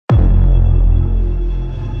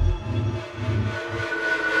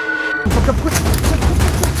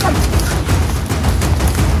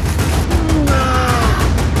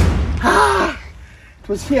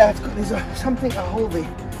was here. It's got there's something a hole there.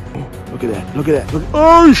 Oh, look at that, look at that. Look.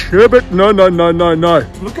 Oh, sherbet. No, no, no, no, no.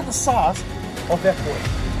 Look at the size of that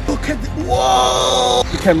boy. Look at the, whoa!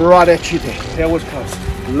 He came right at you there. That was close.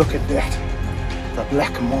 Look at that. The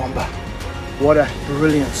Black Mamba. What a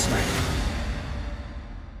brilliant snake.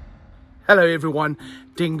 Hello everyone,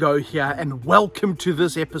 Dingo here, and welcome to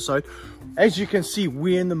this episode. As you can see,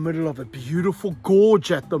 we're in the middle of a beautiful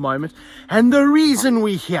gorge at the moment, and the reason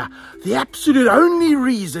we're here, the absolute only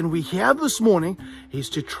reason we're here this morning, is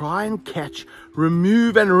to try and catch,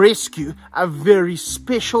 remove and rescue a very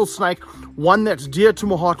special snake, one that's dear to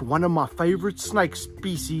my heart, one of my favorite snake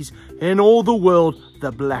species in all the world,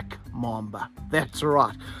 the Black Mamba. That's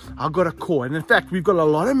right, I got a call, and in fact we've got a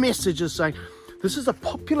lot of messages saying this is a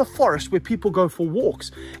popular forest where people go for walks,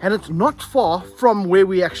 and it's not far from where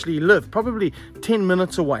we actually live, probably 10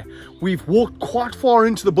 minutes away. We've walked quite far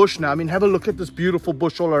into the bush now. I mean, have a look at this beautiful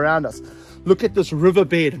bush all around us. Look at this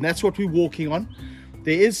riverbed, and that's what we're walking on.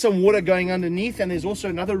 There is some water going underneath, and there's also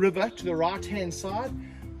another river to the right hand side,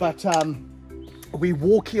 but we're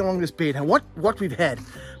walking along this bed. And what we've had,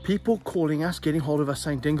 people calling us, getting hold of us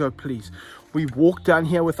saying, Dingo, please, we walk down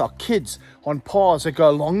here with our kids on paths that go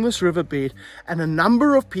along this riverbed, and a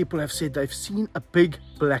number of people have said they've seen a big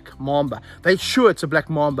black mamba. They're sure it's a black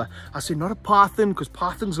mamba. I said, not a python, because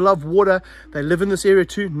pythons love water. They live in this area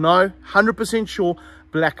too. No, 100% sure,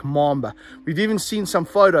 black mamba. We've even seen some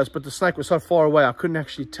photos, but the snake was so far away I couldn't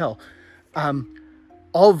actually tell,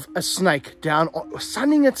 of a snake down,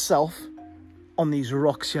 sunning itself on these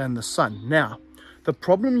rocks here in the sun. Now, the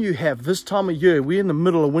problem you have this time of year, we're in the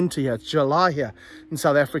middle of winter here, it's July here in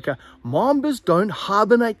South Africa, mambas don't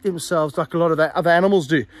hibernate themselves like a lot of the other animals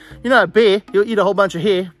do. You know, a bear, he'll eat a whole bunch of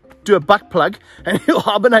hair, do a butt plug, and he'll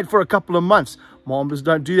hibernate for a couple of months. Mambas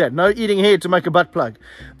don't do that. No eating hair to make a butt plug.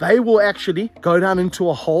 They will actually go down into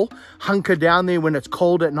a hole, hunker down there when it's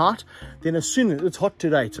cold at night. Then as soon as it's hot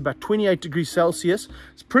today, it's about 28 degrees Celsius.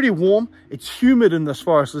 It's pretty warm. It's humid in this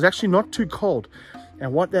forest. It's actually not too cold.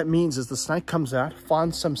 And what that means is the snake comes out,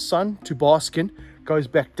 finds some sun to bask in, goes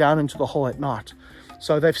back down into the hole at night.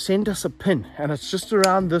 So they've sent us a pin, and it's just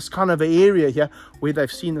around this kind of area here where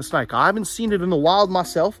they've seen the snake. I haven't seen it in the wild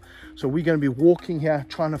myself, so we're going to be walking here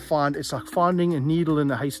trying to find, it's like finding a needle in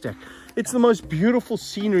a haystack. It's the most beautiful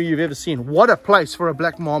scenery you've ever seen. What a place for a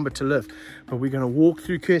black mamba to live. But we're going to walk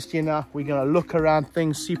through Kirsty now. We're going to look around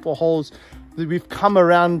things, see for holes. We've come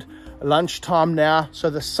around lunchtime now, so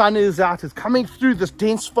the sun is out, it's coming through this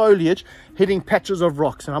dense foliage, hitting patches of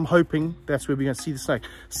rocks, and I'm hoping that's where we're going to see the snake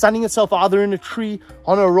sunning itself, either in a tree,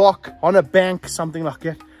 on a rock, on a bank, something like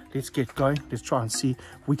that. Let's get going. Let's try and see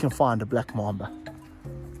if we can find a black mamba.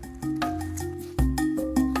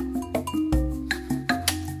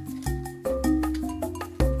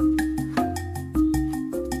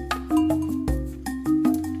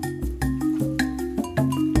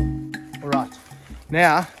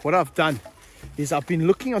 Now, what I've done is I've been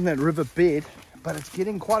looking on that river bed, but it's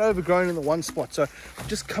getting quite overgrown in the one spot. So I've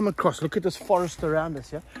just come across, look at this forest around us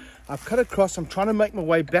here. I've cut across, I'm trying to make my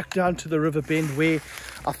way back down to the river bend where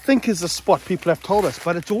I think is the spot people have told us.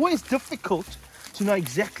 But it's always difficult to know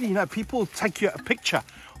exactly, you know, people take you a picture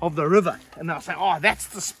of the river and they'll say, oh, that's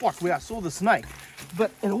the spot where I saw the snake.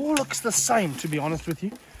 But it all looks the same, to be honest with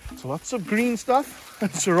you. So lots of green stuff,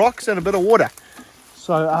 it's rocks and a bit of water.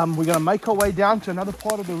 So we're going to make our way down to another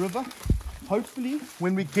part of the river. Hopefully,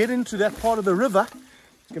 when we get into that part of the river,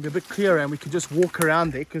 it's going to be a bit clearer and we can just walk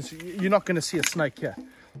around there, because you're not going to see a snake here.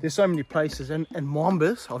 There's so many places, and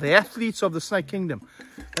mambas are the athletes of the snake kingdom.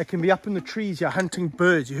 They can be up in the trees here hunting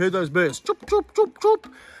birds. You heard those birds? Choop, choop, choop,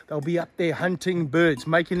 choop. They'll be up there hunting birds,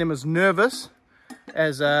 making them as nervous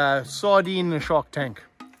as a sardine in a shark tank.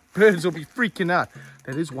 Birds will be freaking out.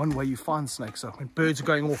 That is one way you find snakes. So when birds are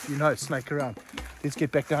going off, you know it's snake around. Let's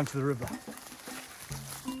get back down to the river.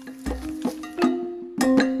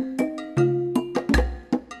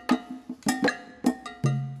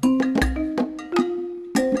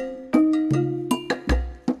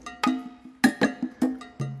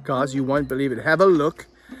 Guys, you won't believe it. Have a look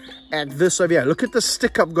at this over here. Look at the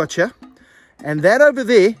stick I've got here. And that over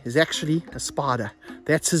there is actually a spider.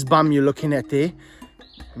 That's his bum you're looking at there.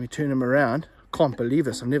 Let me turn him around. Can't believe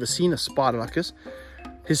this. I've never seen a spider like this.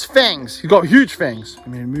 His fangs, he's got huge fangs. Let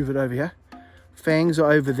me move it over here. Fangs are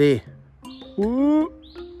over there. Ooh.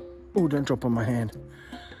 Oh, don't drop on my hand.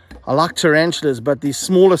 I like tarantulas, but these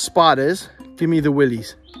smaller spiders give me the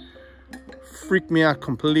willies. Freak me out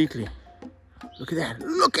completely. Look at that.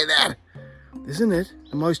 Look at that. Isn't it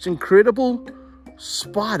the most incredible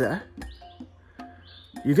spider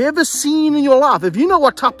you've ever seen in your life? If you know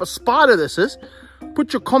what type of spider this is,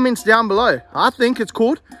 put your comments down below. I think it's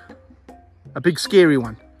called A big scary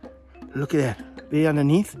one. Look at that. There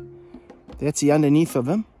underneath. That's the underneath of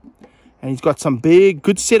him. And he's got some big,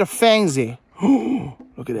 good set of fangs there.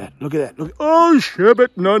 Look at that. Look at that. Look. Oh,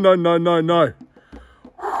 sherbet. No, no, no, no, no.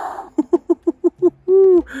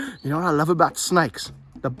 You know what I love about snakes?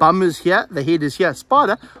 The bum is here, the head is here.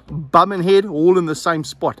 Spider, bum and head, all in the same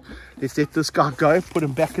spot. Let's let this guy go. Put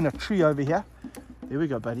him back in a tree over here. There we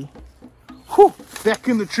go, buddy. Whew, back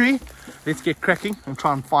in the tree. Let's get cracking and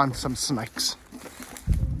try and find some snakes.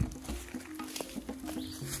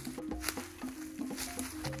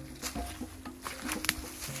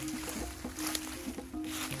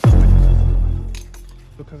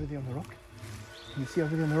 Look over there on the rock. Can you see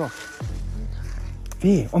over there on the rock?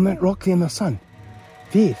 There, on that rock there in the sun.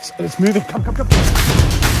 There, it's moving. Come, come, come.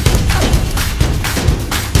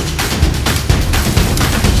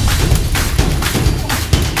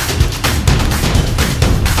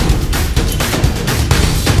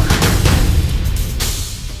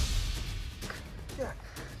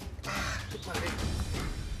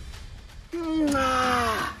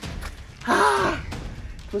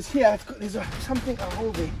 It was here. There's something I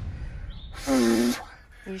hold there.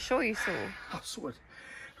 Are you sure you saw? I saw it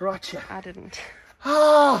right here. I didn't.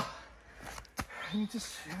 Ah! Let me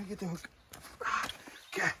get the hook.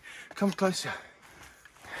 Okay, come closer.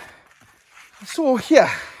 I saw here,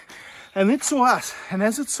 and it saw us, and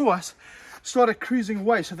as it saw us, started cruising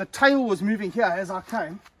away. So the tail was moving here as I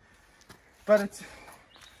came, but it's,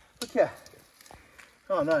 look here.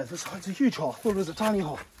 Oh no, it's a huge hole. I thought it was a tiny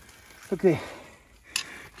hole. Look there.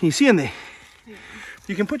 Can you see in there? Yeah.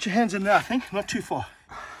 You can put your hands in there, I think, not too far.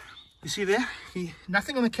 You see there?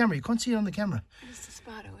 Nothing on the camera. You can't see it on the camera. Just a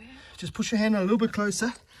spider web. Just push your hand a little bit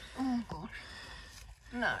closer. Oh God.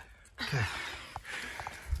 No. Okay.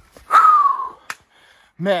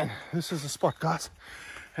 Man, this is the spot, guys.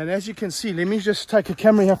 And as you can see, let me just take a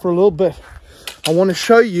camera here for a little bit. I want to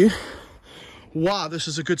show you why this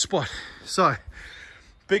is a good spot. So,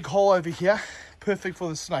 big hole over here, perfect for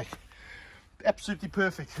the snake. Absolutely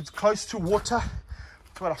perfect. It's close to water.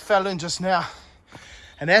 It's what I fell in just now.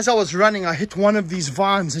 And as I was running, I hit one of these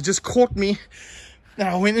vines. It just caught me. And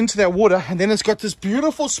I went into that water. And then it's got this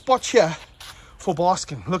beautiful spot here for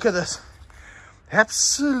basking. Look at this.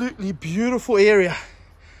 Absolutely beautiful area.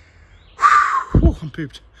 Whew, I'm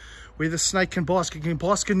pooped. Where the snake can bask. You can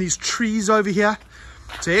bask in these trees over here.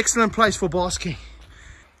 It's an excellent place for basking.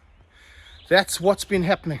 That's what's been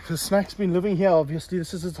happening. The snake's been living here, obviously.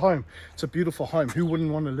 This is its home. It's a beautiful home. Who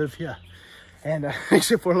wouldn't want to live here? And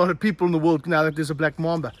except for a lot of people in the world now that there's a black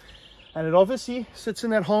mamba. And it obviously sits in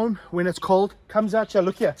that home when it's cold. Comes out here.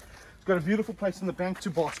 Look here. It's got a beautiful place in the bank to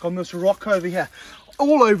bask on this rock over here.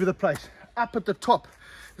 All over the place. Up at the top.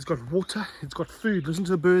 It's got water. It's got food. Listen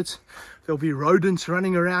to the birds. There'll be rodents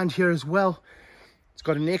running around here as well. It's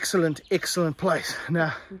got an excellent, excellent place.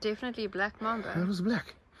 Now, definitely a black mamba. It was black.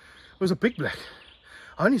 It was a big black.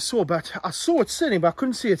 I only saw I saw it sitting, but I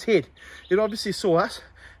couldn't see its head. It obviously saw us,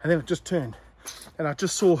 and then it just turned. And I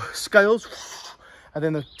just saw scales, and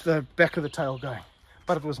then the back of the tail going.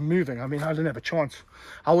 But it was moving. I mean, I didn't have a chance.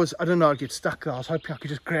 I didn't know I'd get stuck there. I was hoping I could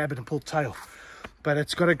just grab it and pull tail. But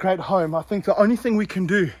it's got a great home. I think the only thing we can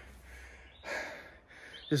do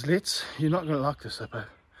is you're not going to like this, but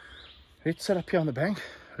let's sit up here on the bank.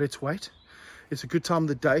 Let's wait. It's a good time of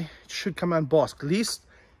the day. It should come out and bask. At least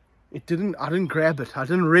I didn't grab it. I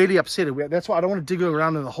didn't really upset it. That's why I don't want to dig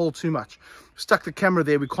around in the hole too much. Stuck the camera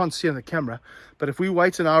there. We can't see on the camera. But if we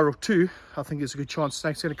wait an hour or two, I think there's a good chance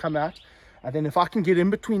snake's going to come out. And then if I can get in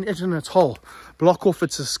between it and its hole, block off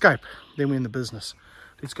its escape, then we're in the business.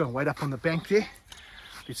 Let's go and wait up on the bank there.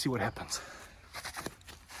 Let's see what happens.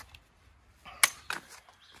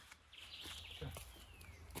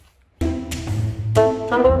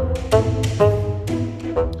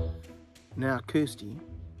 Now, Kirsty,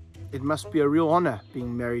 it must be a real honor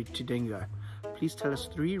being married to Dingo. Please tell us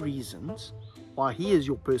 3 reasons why he is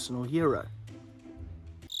your personal hero.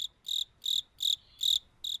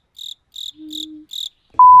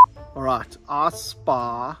 Alright, I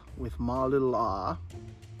spy with my little eye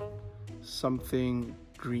something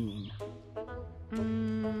green.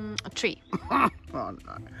 A tree. Oh no.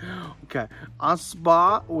 Okay, I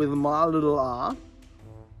spy with my little eye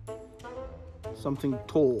something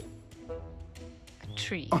tall. A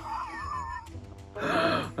tree.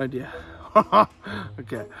 Oh dear.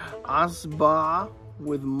 Okay, I spy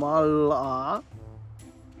with my little eye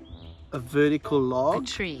a vertical log. A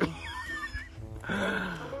tree.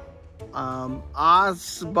 I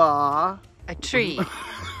spy a tree.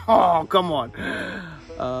 Oh, come on.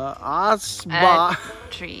 I spy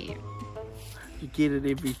a tree. You get it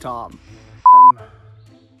every time.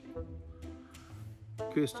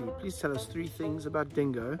 Kirsty, please tell us 3 things about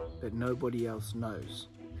dingo that nobody else knows.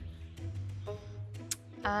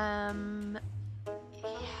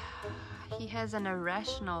 He has an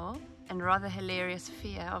irrational and rather hilarious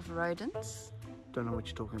fear of rodents. Don't know what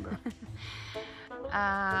you're talking about.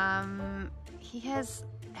 He has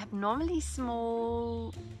abnormally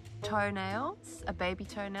small toenails, a baby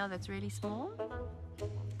toenail that's really small.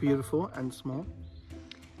 Beautiful and small.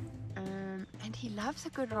 And he loves a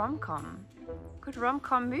good rom-com. Good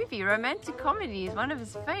rom-com movie. Romantic comedy is one of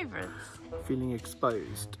his favorites. Feeling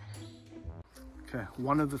exposed. Okay,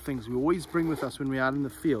 one of the things we always bring with us when we're out in the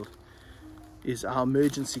field is our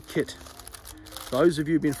emergency kit. Those of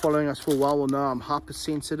you who've been following us for a while will know I'm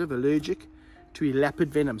hypersensitive, allergic to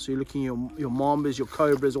elapid venom. So you're looking at your mambas, your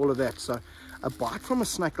cobras, all of that. So a bite from a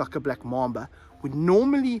snake like a black mamba would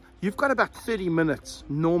normally, you've got about 30 minutes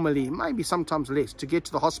normally, maybe sometimes less, to get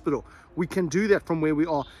to the hospital. We can do that from where we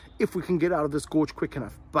are if we can get out of this gorge quick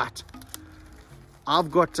enough. But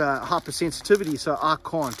I've got hypersensitivity, so I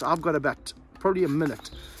can't. I've got about probably a minute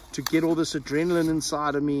to get all this adrenaline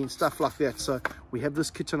inside of me and stuff like that. So we have this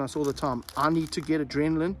kit on us all the time. I need to get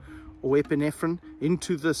adrenaline or epinephrine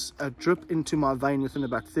into this drip into my vein within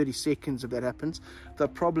about 30 seconds if that happens. The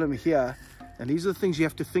problem here, and these are the things you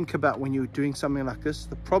have to think about when you're doing something like this,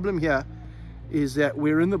 the problem here is that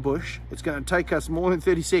we're in the bush. It's going to take us more than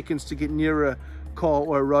 30 seconds to get near a car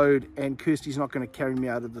or a road, and Kirsty's not going to carry me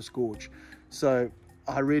out of this gorge. So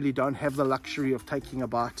I really don't have the luxury of taking a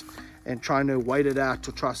bite and trying to wait it out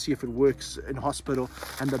to try to see if it works in hospital.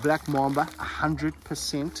 And the black mamba,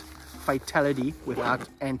 100% fatality without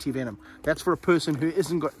anti-venom. That's for a person who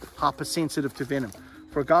isn't got hypersensitive to venom.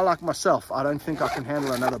 For a guy like myself, I don't think I can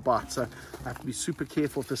handle another bite. So I have to be super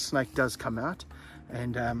careful if this snake does come out.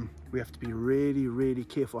 And we have to be really, really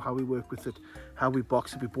careful how we work with it, how we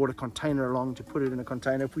box it. We brought a container along to put it in a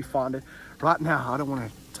container if we find it. Right now, I don't want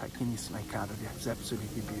to take any snake out of here. It's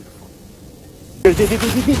absolutely beautiful. Right,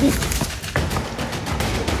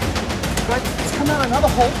 it's come out another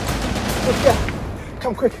hole. Look here,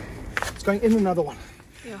 come quick. It's going in another one.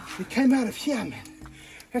 Yeah. It came out of here, man.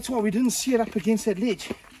 That's why we didn't see it up against that ledge.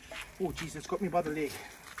 Oh, geez, it's got me by the leg.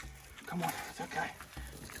 Come on, it's okay.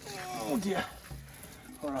 Oh, dear.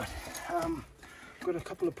 All right, got a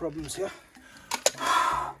couple of problems here.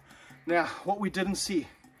 Now, what we didn't see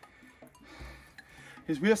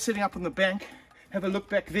is we are sitting up on the bank. Have a look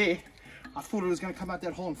back there. I thought it was going to come out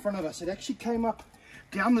that hole in front of us. It actually came up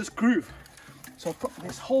down this groove. So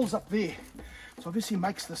there's holes up there. So obviously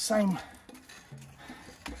makes the same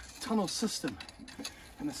tunnel system.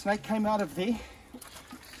 And the snake came out of there.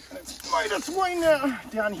 And it's made its way now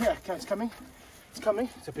down here. Okay, it's coming. It's coming.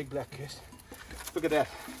 It's a big black curse. Look at that.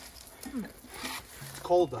 It's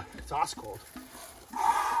cold though. It's ice cold.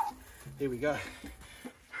 There we go.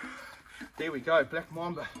 There we go. Black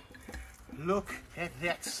mamba. Look at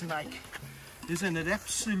that snake. Isn't it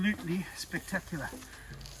absolutely spectacular?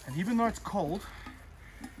 And even though it's cold,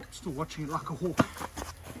 I'm still watching it like a hawk.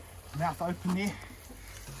 Mouth open there.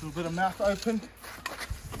 A little bit of mouth open.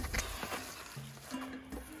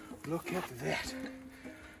 Look at that.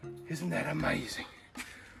 Isn't that amazing?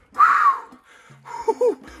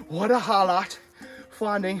 What a highlight,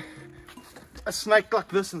 finding a snake like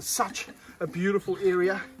this in such a beautiful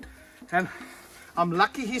area. And I'm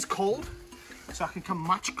lucky he's cold, so I can come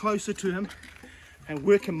much closer to him and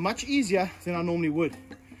work him much easier than I normally would.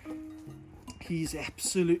 He's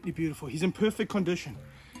absolutely beautiful. He's in perfect condition,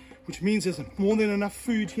 which means there's more than enough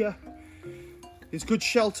food here. There's good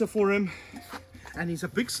shelter for him, and he's a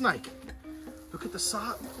big snake. Look at the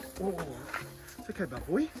size. Oh, it's okay, my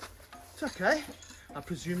boy. It's okay. I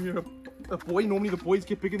presume you're a boy. Normally the boys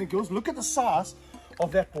get bigger than girls. Look at the size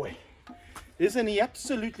of that boy. Isn't he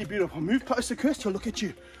absolutely beautiful? Move closer, Kirsty. Look at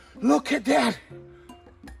you. Look at that.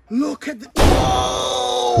 Look at the...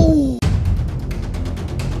 Oh!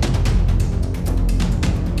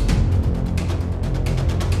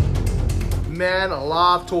 Man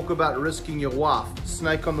alive, talk about risking your wife.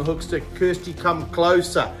 Snake on the hook stick. Kirsty, come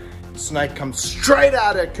closer. Snake comes straight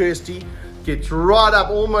out at Kirsty. Gets right up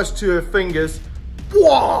almost to her fingers.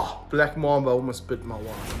 Whoa! Black mamba almost bit my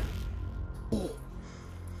wife. Oh.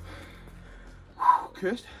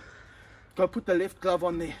 Kirst, go put the left glove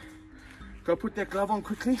on there. Go put that glove on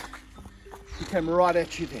quickly. He came right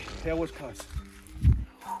at you there. That was close.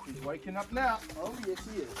 He's waking up now. Oh, yes,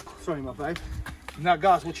 he is. Sorry, my babe. Now,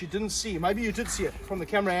 guys, what you didn't see, maybe you did see it from the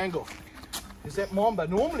camera angle, is that mamba.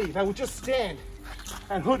 Normally, they would just stand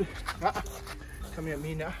and hood. Coming at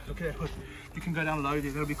me now. Look at that hood. You can go down low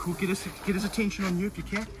there. That'll be cool. Get his attention on you if you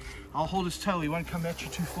can. I'll hold his tail. He won't come at you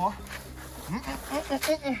too far.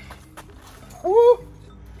 Woo!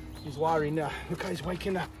 He's wiry now. Look how he's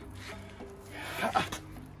waking up.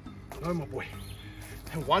 No, my boy.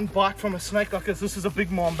 And one bite from a snake like this is a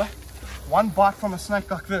big mamba. One bite from a snake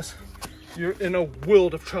like this, you're in a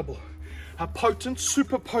world of trouble. A potent,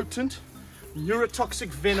 super potent, neurotoxic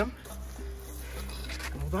venom.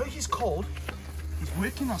 And although he's cold, he's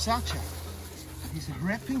working us out here. He's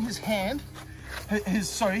wrapping his hand,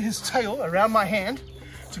 his tail around my hand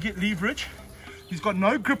to get leverage. He's got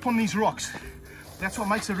no grip on these rocks. That's what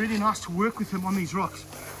makes it really nice to work with him on these rocks.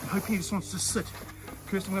 I'm hoping he just wants to sit.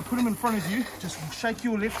 First, I'm going to put him in front of you. Just shake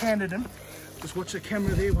your left hand at him. Just watch the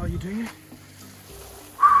camera there while you're doing it.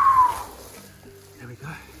 There we go.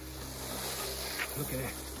 Look at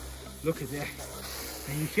that. Look at that.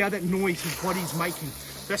 And you hear that noise his body's making.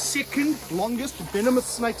 The second longest venomous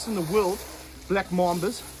snakes in the world, black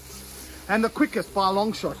mambas, and the quickest by a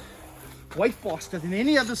long shot. Way faster than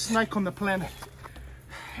any other snake on the planet.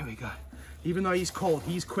 There we go. Even though he's cold,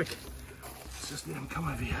 he's quick. Let's just let him come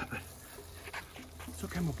over here, but it's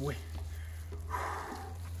okay, my boy.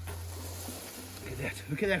 Look at that.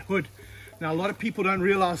 Look at that hood. Now, a lot of people don't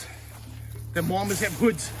realize that mambas have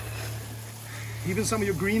hoods. Even some of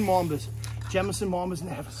your green mambas, Jamison mambas, they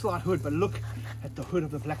have a slight hood, but look at the hood of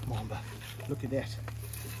the black mamba. Look at that.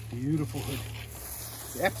 Beautiful hood.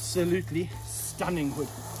 Absolutely stunning hood.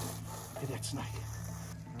 Look at that snake.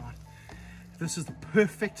 Right. This is the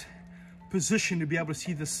perfect position to be able to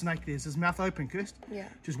see the snake. There's his mouth open, Kirst. Yeah.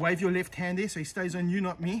 Just wave your left hand there so he stays on you,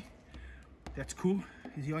 not me. That's cool.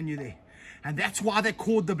 Is he on you there? And that's why they're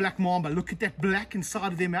called the black mamba. Look at that black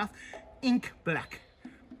inside of their mouth. Ink black.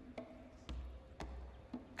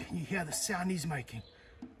 Can you hear the sound he's making?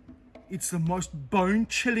 It's the most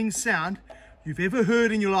bone-chilling sound you've ever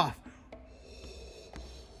heard in your life.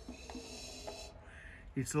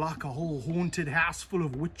 It's like a whole haunted house full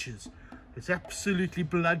of witches. It's absolutely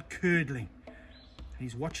blood-curdling.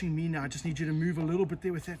 He's watching me now. I just need you to move a little bit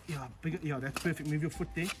there with that. Yeah, big, yeah, that's perfect. Move your foot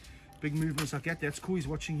there. Big movements like that. That's cool. He's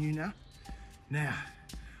watching you now. Now,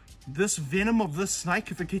 this venom of this snake,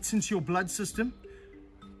 if it gets into your blood system,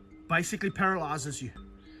 basically paralyzes you.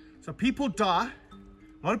 So people die.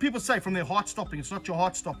 A lot of people say from their heart stopping. It's not your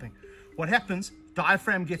heart stopping. What happens?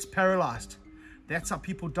 Diaphragm gets paralyzed. That's how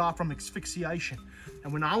people die from asphyxiation.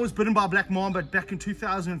 And when I was bitten by a black mamba back in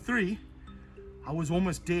 2003, I was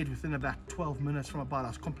almost dead within about 12 minutes from a bite. I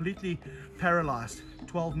was completely paralyzed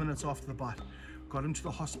 12 minutes after the bite. Got into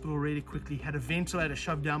the hospital really quickly, had a ventilator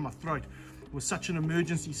shoved down my throat. It was such an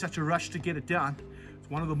emergency, such a rush to get it down. It's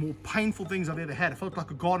one of the more painful things I've ever had. It felt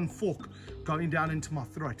like a garden fork going down into my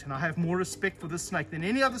throat. And I have more respect for this snake than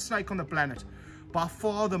any other snake on the planet. By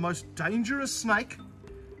far the most dangerous snake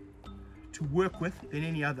to work with than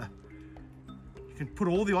any other. You can put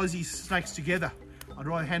all the Aussie snakes together. I'd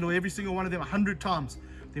rather handle every single one of them 100 times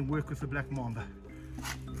than work with the black mamba.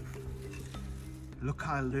 Look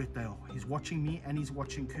how alert they are. He's watching me and he's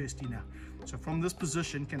watching Kirsty now. So from this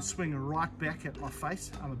position, can swing right back at my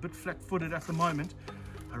face. I'm a bit flat-footed at the moment.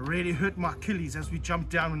 I really hurt my Achilles as we jumped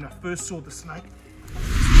down when I first saw the snake.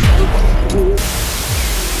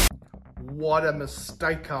 What a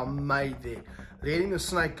mistake I made there. Letting the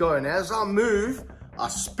snake go, and as I move, I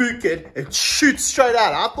spook it, it shoots straight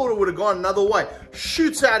out. I thought it would have gone another way.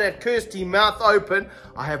 Shoots out at Kirsty, mouth open.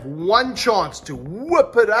 I have one chance to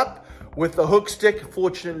whip it up with the hook stick.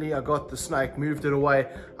 Fortunately, I got the snake, moved it away.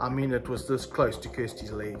 I mean, it was this close to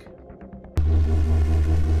Kirsty's leg.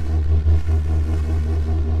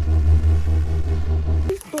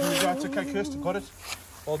 That's okay, Kirsty, got it.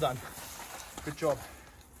 Well done. Good job.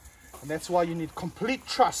 And that's why you need complete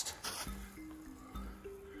trust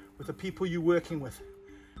with the people you're working with.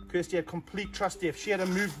 Kirsty had complete trust there. If she had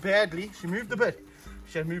moved badly, she moved a bit.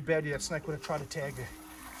 If she had moved badly, that snake would have tried to tag her.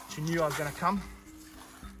 She knew I was going to come.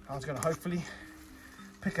 I was going to hopefully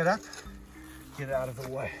pick it up, get it out of the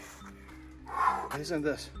way. Isn't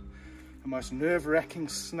this the most nerve-wracking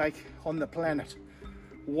snake on the planet?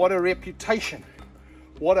 What a reputation.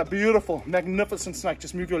 What a beautiful, magnificent snake.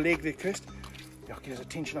 Just move your leg there, Kirst. Get his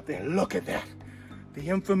attention up there. Look at that. The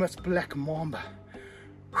infamous black mamba.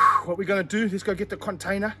 What we're going to do, let's go get the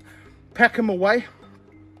container, pack him away.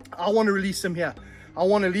 I want to release him here. I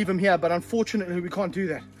want to leave him here, but unfortunately we can't do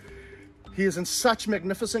that. He is in such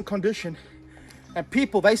magnificent condition. And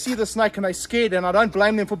people, they see the snake and they're scared, and I don't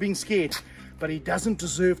blame them for being scared. But he doesn't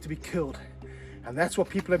deserve to be killed. And that's what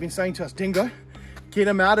people have been saying to us. Dingo, get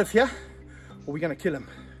him out of here, or we're going to kill him.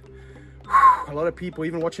 A lot of people,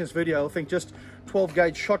 even watching this video, will think just 12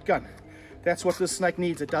 gauge shotgun. That's what this snake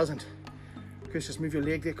needs. It doesn't. Chris, just move your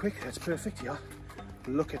leg there quick. That's perfect, yeah.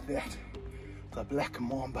 Look at that. The black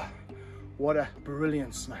mamba. What a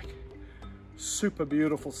brilliant snake. Super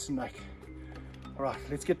beautiful snake. All right,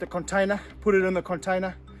 let's get the container, put it in the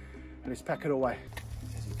container, and let's pack it away.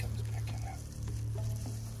 As he comes back in now.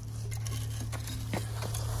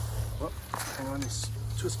 Oh, hang on, he's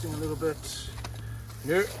twisting a little bit.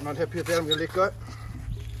 No, I'm not happy with that. I'm going to let go.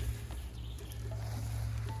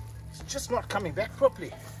 It's just not coming back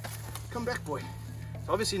properly. Come back, boy. It's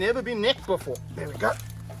obviously never been necked before. There we go.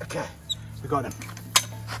 Okay, we got him.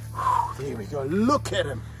 There we go. Look at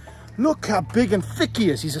him. Look how big and thick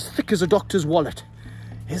he is. He's as thick as a doctor's wallet.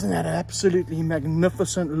 Isn't that an absolutely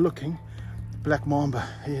magnificent looking black mamba?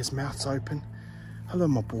 His mouth's open. Hello,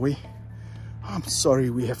 my boy. I'm sorry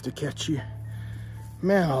we have to catch you.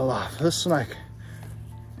 Man alive, this snake.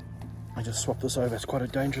 I just swapped this over. It's quite a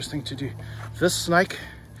dangerous thing to do. This snake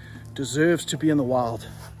deserves to be in the wild.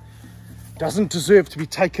 Doesn't deserve to be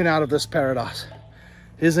taken out of this paradise.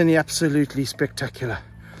 Isn't he absolutely spectacular?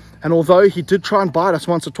 And although he did try and bite us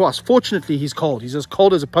once or twice, fortunately he's cold. He's as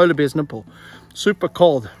cold as a polar bear's nipple. Super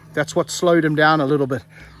cold. That's what slowed him down a little bit.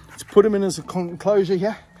 Let's put him in his enclosure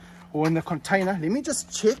here, or in the container. Let me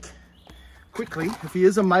just check quickly if he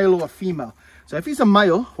is a male or a female. So if he's a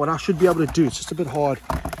male, what I should be able to do, it's just a bit hard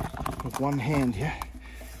with one hand here.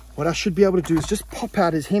 What I should be able to do is just pop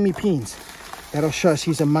out his hemipenes. That'll show us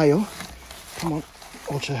he's a male. Come on,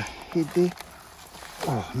 watch your head there.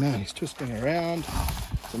 Oh man, he's twisting around.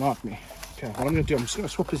 It's a nightmare. Okay, what I'm going to do, I'm just going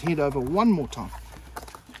to swap his head over one more time.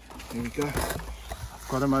 There we go. I've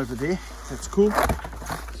got him over there. That's cool.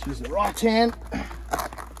 Let's use the right hand.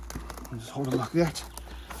 I'll just hold him like that.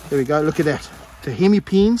 There we go. Look at that. The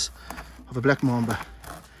hemipenes of a black mamba.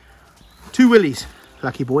 2 willies.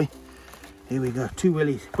 Lucky boy. Here we go. 2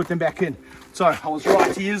 willies. Put them back in. So I was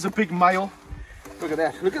right. He is a big male. Look at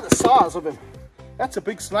that. Look at the size of him. That's a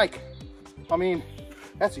big snake. I mean,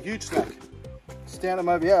 that's a huge snake. Stand him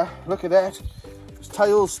over here. Look at that. His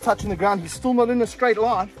tail's touching the ground. He's still not in a straight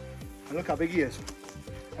line. And look how big he is.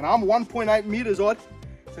 And I'm 1.8 meters odd.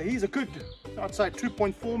 So he's a good, I'd say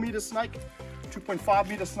 2.4 meter snake. 2.5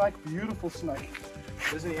 meter snake. Beautiful snake.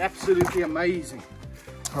 Isn't he absolutely amazing?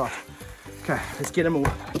 All right. Okay, let's get him all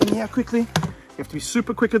in here quickly. You have to be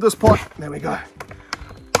super quick at this part. There we go.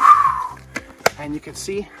 And you can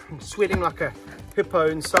see I'm sweating like a hippo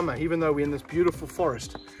in summer, even though we're in this beautiful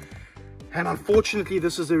forest. And unfortunately,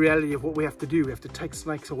 this is the reality of what we have to do. We have to take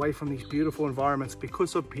snakes away from these beautiful environments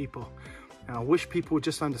because of people. And I wish people would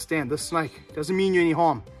just understand this snake doesn't mean you any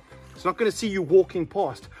harm. It's not going to see you walking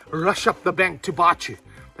past, rush up the bank to bite you.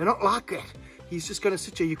 They're not like that. He's just going to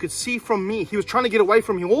sit here. You could see from me, he was trying to get away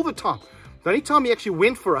from you all the time. The only time he actually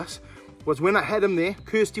went for us was when I had him there.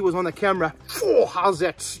 Kirsty was on the camera. Oh, how's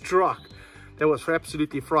that struck? That was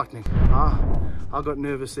absolutely frightening. I got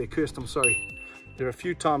nervous there. Kirsty, I'm sorry. There are a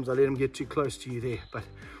few times I let him get too close to you there. But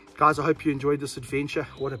guys, I hope you enjoyed this adventure.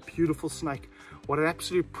 What a beautiful snake. What an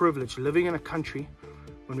absolute privilege living in a country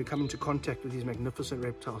when we come into contact with these magnificent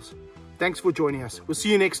reptiles. Thanks for joining us. We'll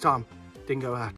see you next time. Dingo out.